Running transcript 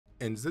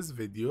In this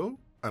video,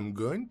 I'm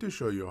going to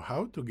show you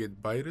how to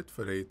get Pirate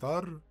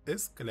Freighter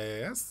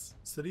S-Class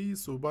 3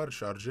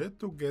 Supercharged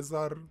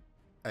together.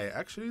 I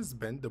actually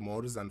spent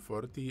more than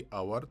 40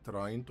 hours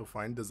trying to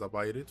find the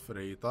Pirate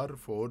Freighter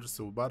 4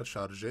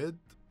 Supercharged,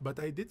 but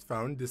I did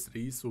found the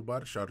 3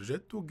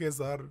 Supercharged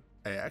together.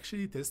 I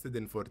actually tested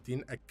in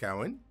 14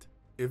 accounts.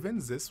 Even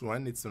this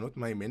one, it's not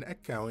my main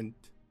account.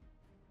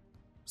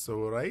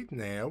 So right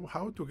now,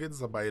 how to get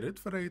the Pirate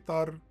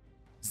Freighter?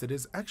 There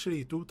is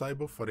actually two types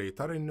of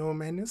freighter in No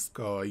Man's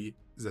Sky,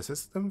 the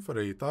System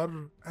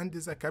Freighter and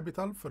the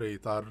Capital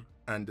Freighter,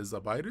 and the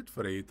Pirate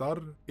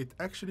Freighter, it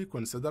actually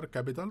consider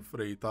Capital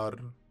Freighter.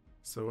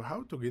 So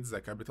how to get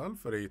the Capital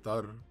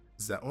Freighter?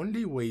 The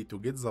only way to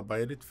get the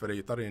Pirate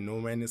Freighter in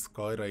No Man's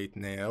Sky right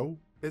now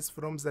is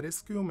from the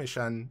rescue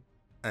mission.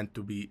 And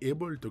to be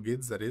able to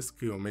get the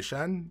rescue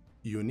mission,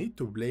 you need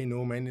to play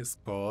No Man's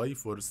Sky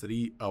for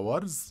 3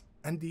 hours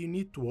and you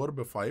need to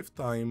warp 5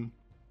 times.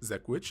 The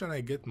question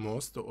I get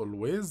most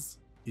always,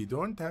 you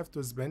don't have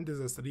to spend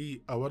the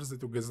 3 hours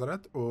together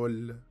at all,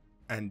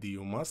 and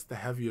you must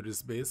have your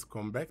space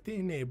compact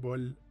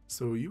enabled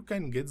so you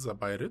can get the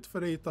Pirate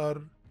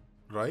Freighter.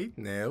 Right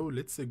now,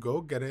 let's go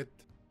get it.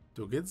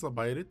 To get the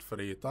Pirate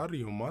Freighter,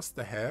 you must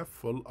have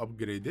full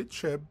upgraded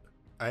ship.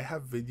 I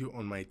have video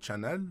on my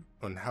channel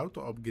on how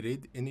to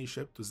upgrade any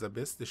ship to the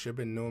best ship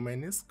in No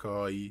Man's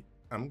Sky.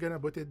 I'm gonna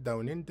put it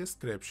down in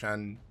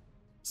description.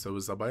 So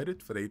the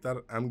Pirate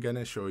Freighter I'm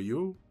gonna show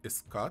you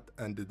is cut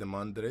and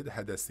demanded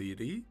had a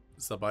series.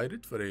 The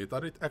Pirate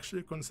Freighter it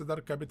actually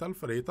considered Capital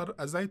Freighter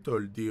as I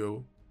told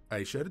you.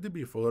 I shared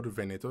before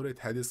Venator it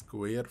had a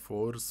square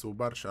 4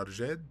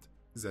 Supercharged.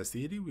 The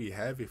series we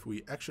have if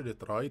we actually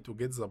try to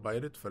get the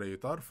Pirate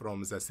Freighter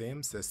from the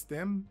same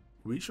system,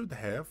 we should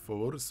have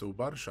 4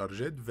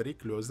 Supercharged very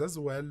close as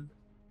well.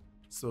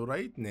 So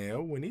right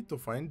now we need to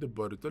find the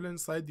portal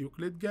inside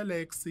Euclid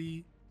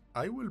Galaxy.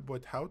 I will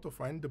put how to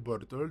find the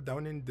portal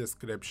down in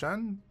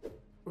description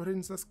or in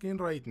the screen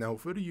right now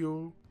for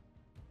you.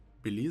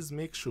 Please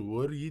make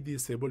sure you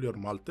disable your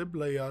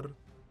multiplayer.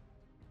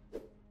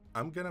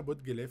 I'm gonna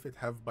put Glyph it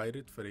have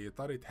Pirate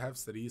Freighter, it have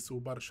 3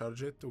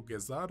 Supercharged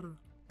together,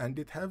 and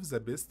it have the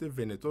best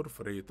Venator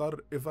Freighter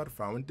ever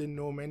found in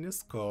No Man's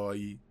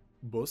Sky.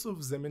 Both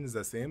of them in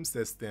the same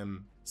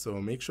system,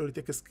 so make sure you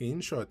take a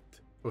screenshot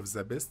of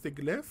the best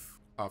Glyph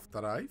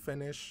after I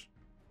finish.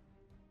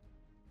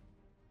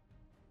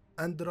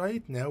 And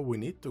right now we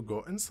need to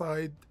go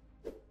inside.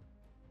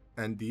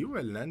 And you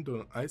will land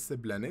on ice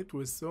planet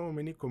with so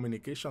many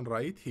communication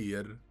right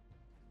here.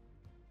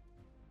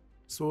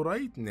 So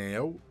right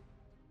now,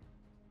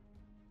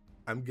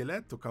 I'm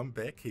glad to come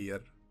back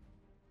here.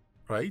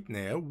 Right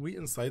now we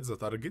inside the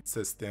target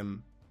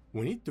system.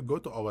 We need to go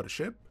to our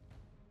ship.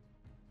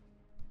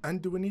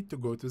 And we need to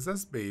go to the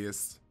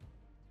space.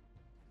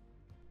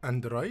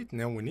 And right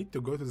now we need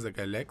to go to the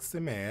galaxy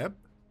map.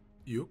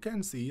 You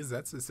can see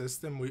that's the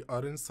system we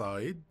are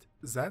inside,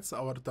 that's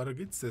our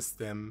target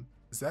system,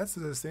 that's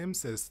the same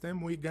system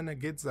we gonna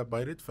get the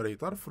Pirate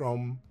Freighter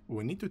from.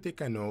 We need to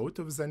take a note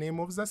of the name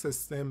of the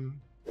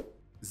system.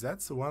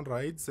 That's one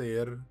right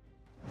there.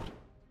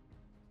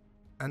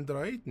 And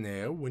right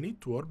now we need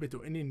to warp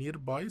to any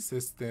nearby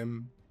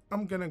system.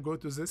 I'm gonna go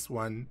to this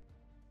one.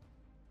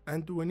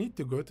 And we need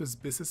to go to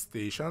space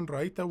station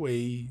right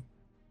away.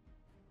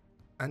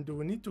 And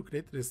we need to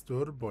create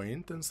restore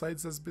point inside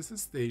the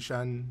space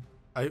station.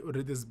 I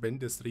already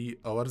spent 3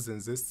 hours in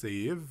this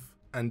save,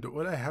 and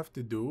all I have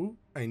to do,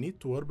 I need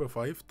to warp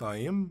 5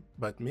 times,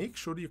 but make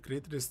sure you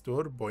create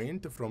restore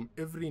point from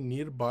every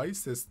nearby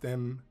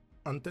system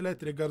until I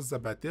trigger the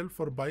battle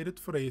for Pirate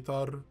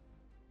Freighter.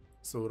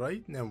 So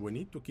right now we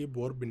need to keep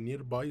warping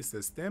nearby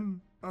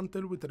system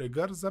until we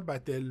trigger the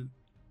battle.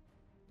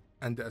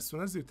 And as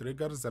soon as you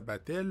trigger the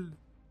battle,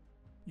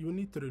 you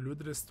need to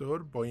reload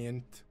restore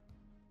point.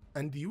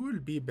 And you will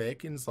be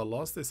back in the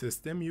last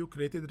system you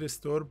created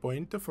restore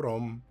point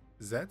from.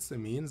 That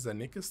means the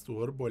next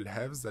warp will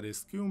have the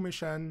rescue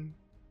mission.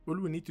 All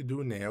we need to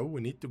do now,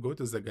 we need to go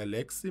to the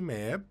galaxy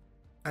map,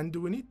 and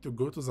we need to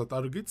go to the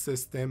target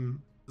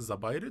system. The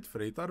Pirate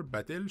Freighter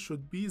battle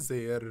should be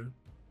there.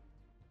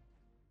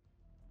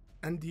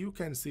 And you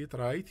can see it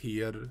right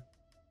here.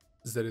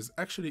 There is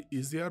actually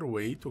easier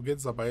way to get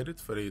the Pirate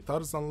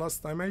Freighter than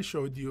last time I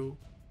showed you.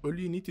 All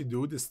you need to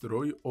do is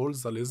destroy all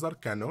the laser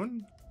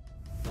cannon.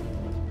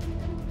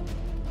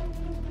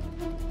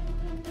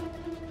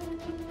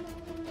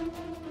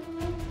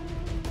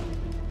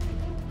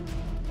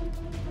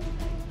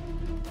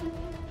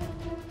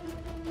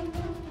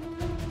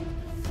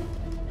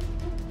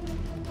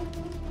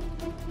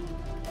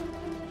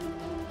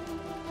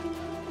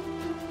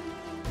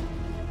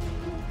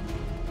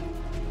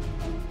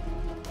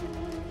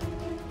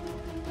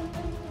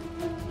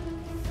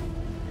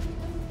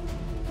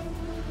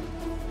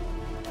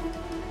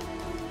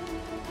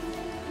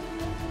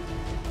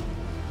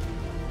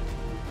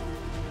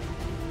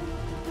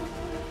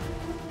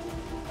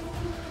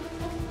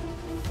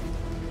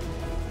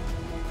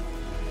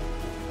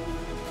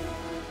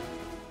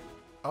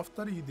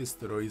 After you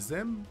destroy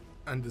them,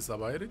 and the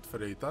pirate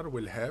freighter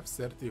will have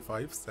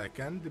 35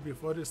 seconds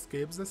before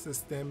escape the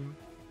system.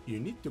 You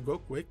need to go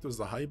quick to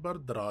the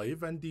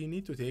hyperdrive and you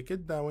need to take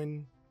it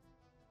down.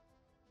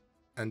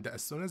 And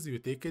as soon as you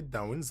take it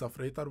down, the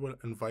freighter will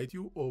invite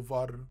you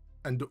over.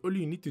 And all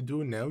you need to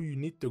do now, you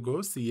need to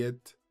go see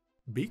it.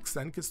 Big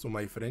thanks to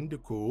my friend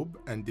Coop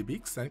and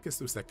big thanks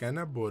to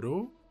Sakana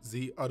Boro.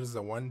 They are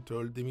the one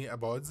told me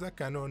about the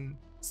canon.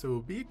 So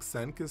big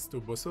thanks to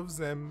both of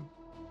them.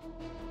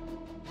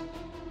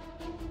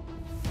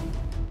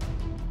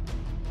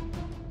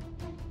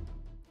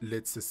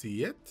 Let's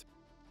see it.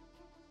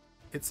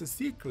 It's a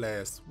C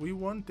class, we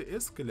want the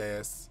S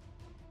class.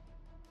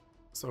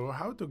 So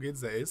how to get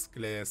the S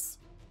class?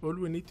 All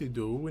we need to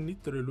do, we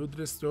need to reload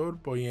restore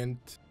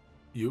point.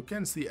 You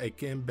can see I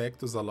came back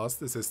to the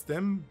last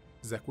system.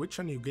 The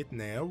question you get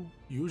now,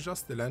 you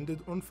just landed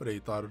on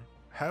freighter.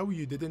 How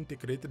you didn't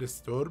create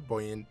restore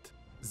point?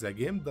 The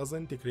game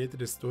doesn't create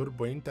restore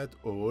point at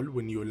all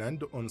when you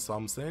land on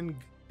something.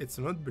 It's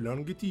not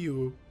belong to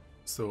you.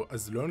 So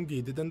as long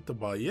you didn't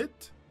buy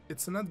it,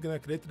 it's not gonna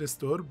create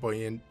restore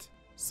point.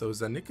 So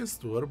the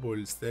next warp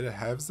will still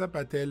have the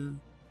battle.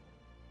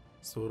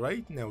 So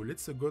right now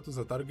let's go to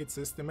the target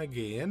system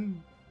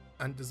again,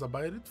 and the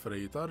pirate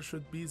freighter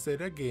should be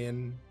there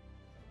again.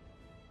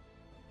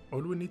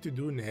 All we need to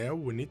do now,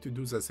 we need to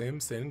do the same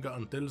thing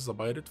until the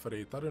pirate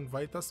freighter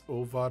invite us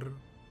over.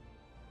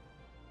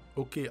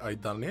 Okay, I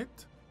done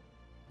it.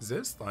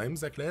 This time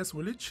the class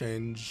will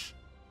change.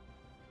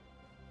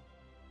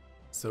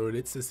 So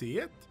let's see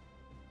it.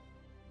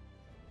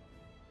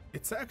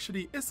 It's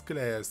actually S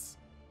class.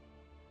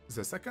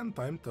 The second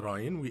time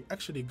trying, we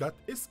actually got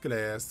S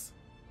class.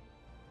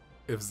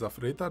 If the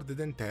freighter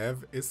didn't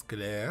have S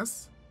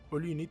class,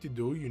 all you need to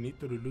do, you need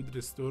to reload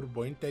restore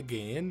point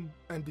again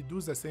and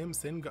do the same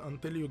thing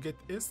until you get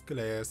S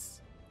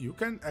class. You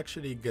can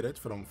actually get it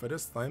from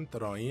first time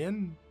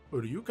trying,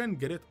 or you can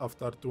get it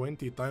after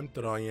 20 time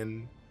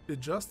trying.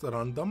 It's just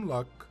random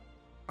luck.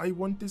 I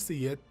want to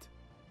see it.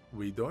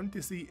 We don't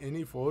see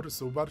any 4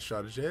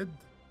 supercharged.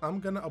 I'm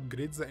gonna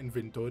upgrade the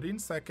inventory in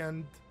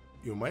second.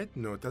 You might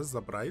notice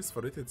the price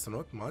for it, it's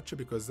not much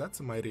because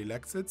that's my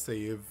relaxed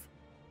save.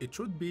 It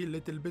should be a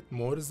little bit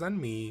more than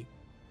me.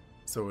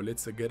 So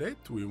let's get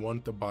it, we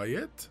want to buy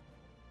it.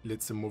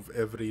 Let's move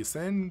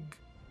everything.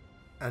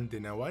 And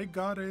now I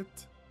got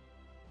it.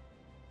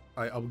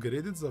 I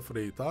upgraded the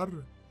freighter.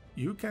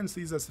 You can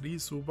see the 3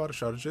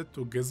 supercharged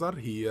together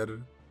here.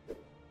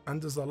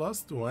 And the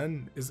last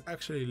one is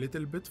actually a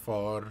little bit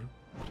far.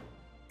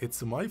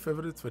 It's my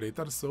favorite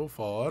freighter so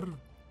far.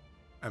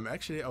 I'm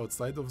actually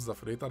outside of the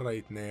freighter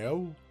right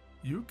now.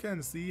 You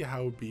can see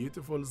how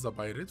beautiful the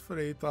pirate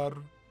freighter.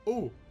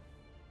 Oh!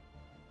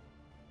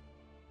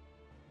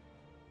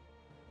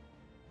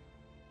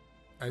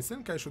 I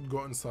think I should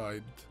go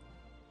inside.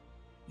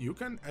 You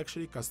can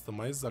actually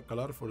customize the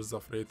color for the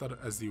freighter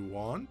as you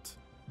want,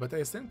 but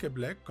I think a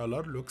black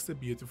color looks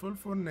beautiful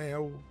for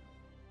now.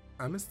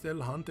 I'm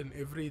still hunting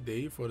every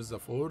day for the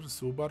 4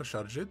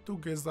 supercharged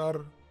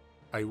together.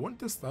 I want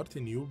to start a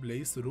new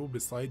playthrough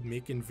beside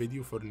making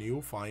video for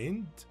new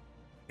find.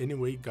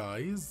 Anyway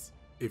guys,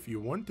 if you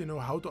want to know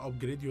how to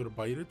upgrade your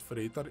pirate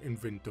freighter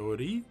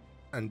inventory,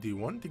 and you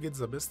want to get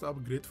the best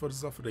upgrade for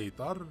the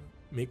freighter,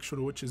 make sure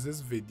to watch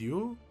this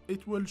video,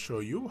 it will show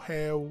you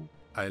how.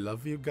 I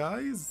love you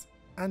guys,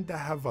 and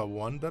have a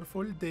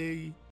wonderful day.